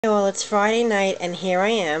Well, it's Friday night and here I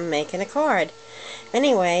am making a card.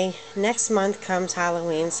 Anyway, next month comes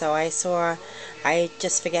Halloween, so I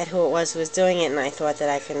just forget who it was who was doing it, and I thought that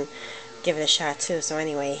I can give it a shot too. So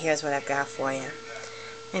anyway, here's what I've got for you.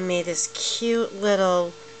 I made this cute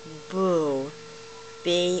little boo,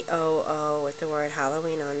 B-O-O, with the word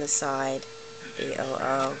Halloween on the side,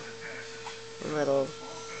 B-O-O. A little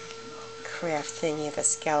craft thingy of a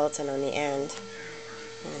skeleton on the end.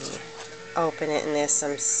 And you open it and there's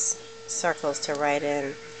some circles to write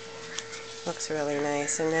in. Looks really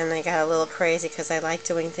nice. And then I got a little crazy because I like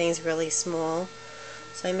doing things really small.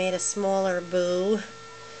 So I made a smaller boo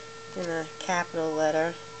in a capital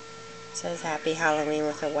letter. It says Happy Halloween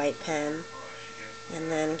with a white pen. And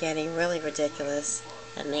then getting really ridiculous,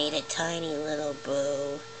 I made a tiny little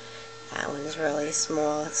boo. That one's really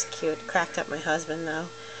small. It's cute. Cracked up my husband though.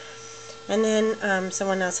 And then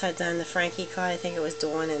someone else had done the Frankie card. I think it was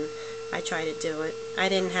Dawn, and I tried to do it. I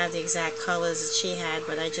didn't have the exact colors that she had,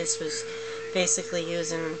 but I just was basically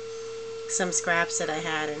using some scraps that I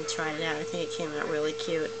had and tried it out. I think it came out really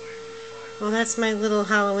cute. Well, that's my little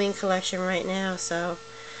Halloween collection right now, so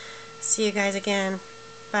see you guys again.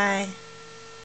 Bye.